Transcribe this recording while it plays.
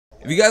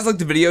If you guys liked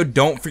the video,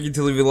 don't forget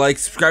to leave a like,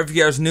 subscribe if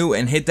you guys are new,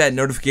 and hit that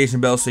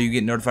notification bell so you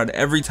get notified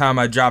every time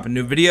I drop a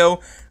new video.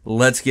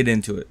 Let's get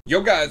into it.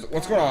 Yo guys,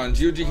 what's going on?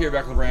 GOG here,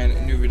 back with a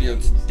brand new video.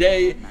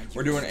 Today,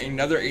 we're doing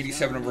another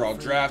 87 overall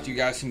draft. You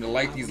guys seem to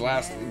like the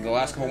last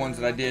couple ones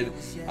that I did.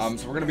 So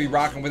we're going to be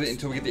rocking with it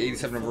until we get the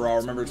 87 overall.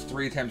 Remember, it's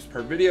 3 attempts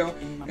per video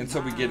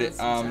until we get it. There's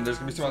going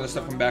to be some other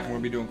stuff coming back, and we're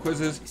going to be doing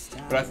quizzes.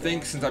 But I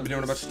think since I've been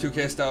doing a bunch of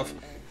 2K stuff,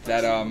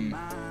 that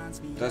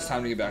that's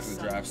time to get back to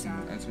the drafts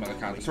and some other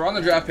content. So we're on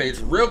the draft page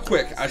real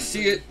quick. I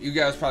see it, you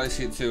guys probably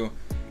see it too.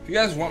 If you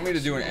guys want me to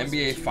do an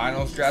NBA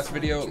Finals draft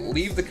video,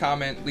 leave the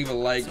comment, leave a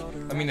like,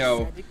 let me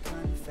know,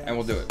 and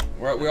we'll do it.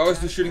 We always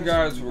do shooting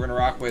guards. We're gonna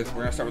rock with.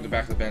 We're gonna start with the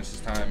back of the bench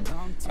this time.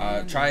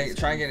 Try and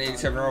get an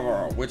 87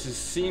 overall, which has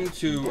seemed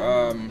to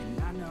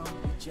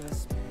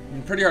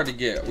pretty hard to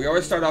get. We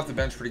always start off the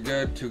bench pretty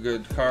good. 2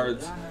 good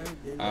cards,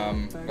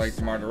 like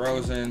DeMar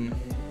DeRozan.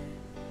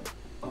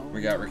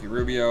 We got Ricky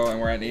Rubio,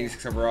 and we're at an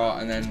 86 overall,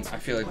 and then I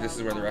feel like this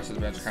is where the rest of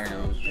the bench kind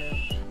of goes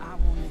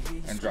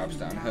and drops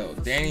downhill.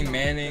 Danny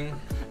Manning,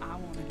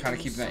 kind of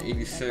keeping that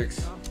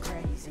 86.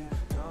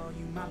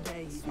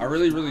 I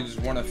really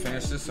just want to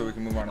finish this so we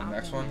can move on to the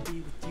next one.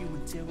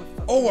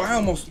 Oh, I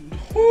almost...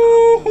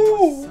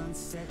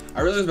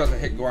 I really was about to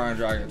hit Goran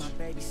Dragic.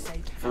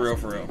 For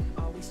real.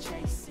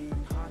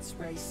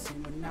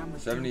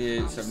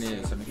 78,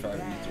 75,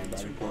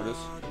 Bobby Portis.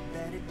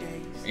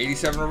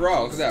 87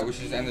 overall. Look at that. We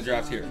should just end the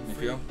draft here. You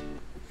feel?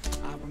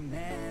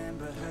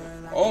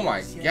 Oh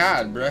my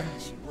God, bruh.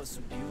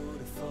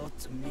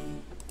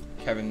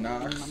 Kevin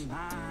Knox.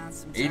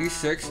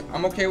 86.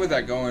 I'm okay with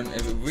that going.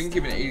 If we can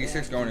keep an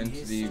 86 going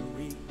into the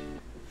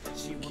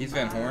Keith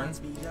Van Horn.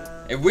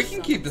 If we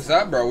can keep this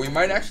up, bro, we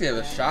might actually have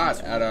a shot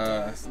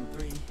at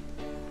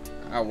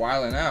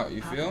wilding out.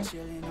 You feel?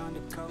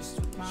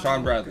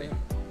 Sean Bradley.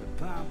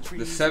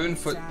 The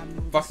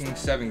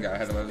 7'7" guy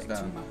had to let us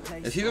down.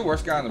 Is he the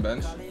worst guy on the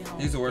bench?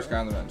 He's the worst guy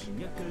on the bench.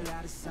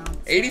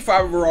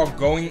 85 overall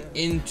going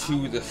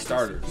into the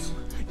starters.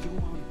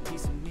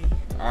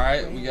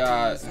 Alright, we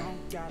got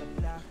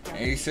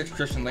 86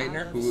 Christian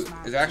Laettner, who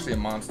is actually a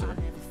monster.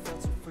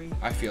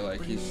 I feel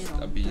like he's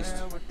a beast.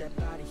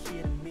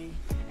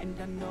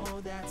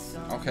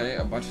 Okay,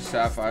 a bunch of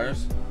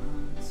Sapphires.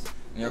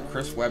 You know,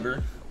 Chris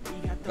Webber.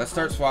 Let's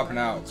start swapping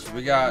out. So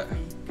we got...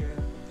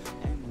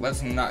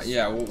 Let's not,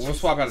 yeah, we'll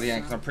swap out at the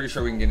end because I'm pretty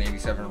sure we can get an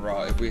 87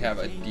 overall if we have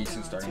a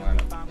decent starting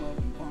lineup.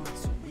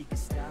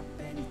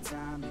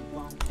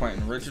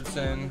 Quentin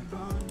Richardson.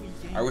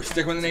 Alright, we're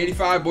sticking with an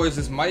 85, boys.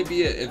 This might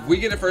be it. If we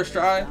get it first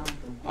try,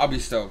 I'll be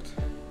stoked.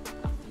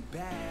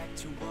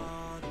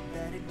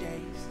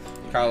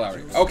 Kyle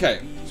Lowry.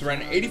 Okay, so we're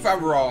at an 85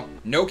 overall,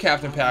 no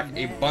captain pack,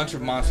 a bunch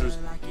of monsters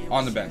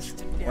on the bench.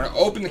 We're going to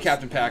open the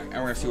captain pack, and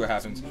we're going to see what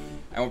happens.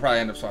 And we'll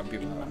probably end up swapping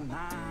people out.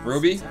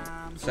 Ruby.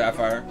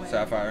 Sapphire,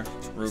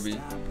 Ruby.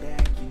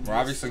 We're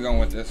obviously going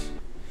with this.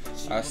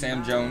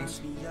 Sam Jones.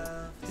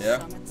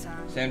 Yeah,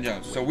 Sam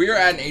Jones. So we are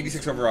at an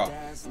 86 overall.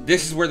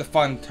 This is where the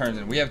fun turns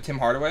in. We have Tim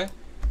Hardaway.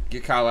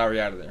 Get Kyle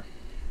Lowry out of there.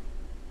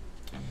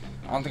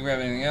 I don't think we have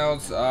anything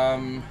else.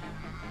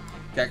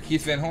 Got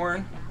Keith Van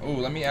Horn. Oh,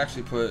 let me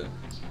actually put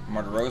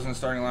DeMar DeRozan in the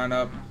starting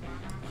lineup.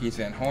 Keith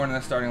Van Horn in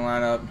the starting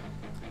lineup.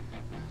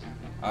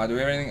 Do we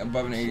have anything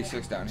above an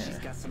 86 down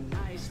here?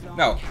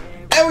 No.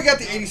 And we got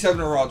the 87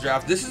 overall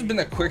draft. This has been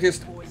the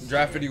quickest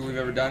draft video we've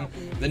ever done.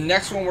 The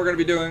next one we're going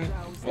to be doing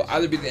will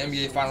either be the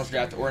NBA Finals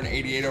draft or an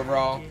 88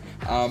 overall.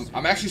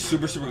 I'm actually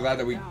super glad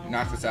that we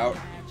knocked this out.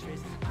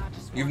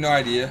 You have no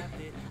idea.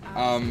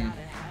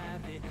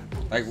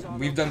 Like,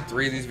 we've done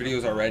 3 of these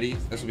videos already.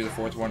 This will be the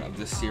 4th one of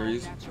this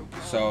series.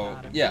 So,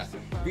 yeah.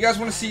 If you guys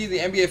want to see the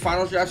NBA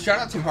Finals draft, shout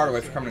out Tim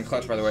Hardaway for coming in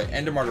clutch, by the way,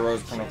 and DeMar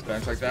DeRozan coming off the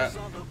bench like that.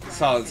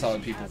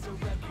 Solid people.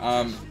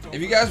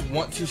 If you guys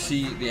want to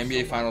see the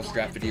NBA Finals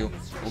draft video,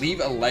 leave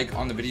a like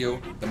on the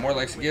video. The more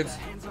likes it gets,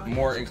 the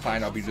more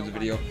inclined I'll be to do the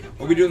video.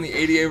 We'll be doing the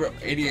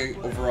 88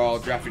 overall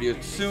draft video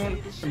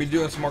soon. We'll be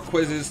doing some more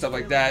quizzes, stuff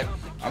like that.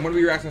 I'm going to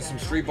be reacting to some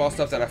street ball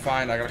stuff that I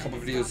find. I got a couple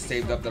videos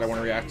saved up that I want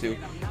to react to.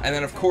 And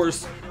then, of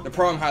course, the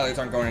Pro-Am highlights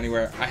aren't going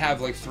anywhere. I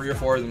have like 3 or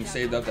 4 of them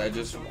saved up that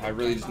I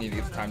really just need to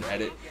get the time to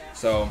edit.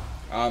 So,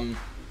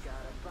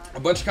 a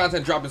bunch of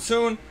content dropping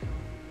soon.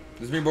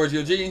 This is me, boy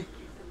GOG.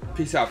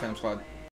 Peace out, fam squad.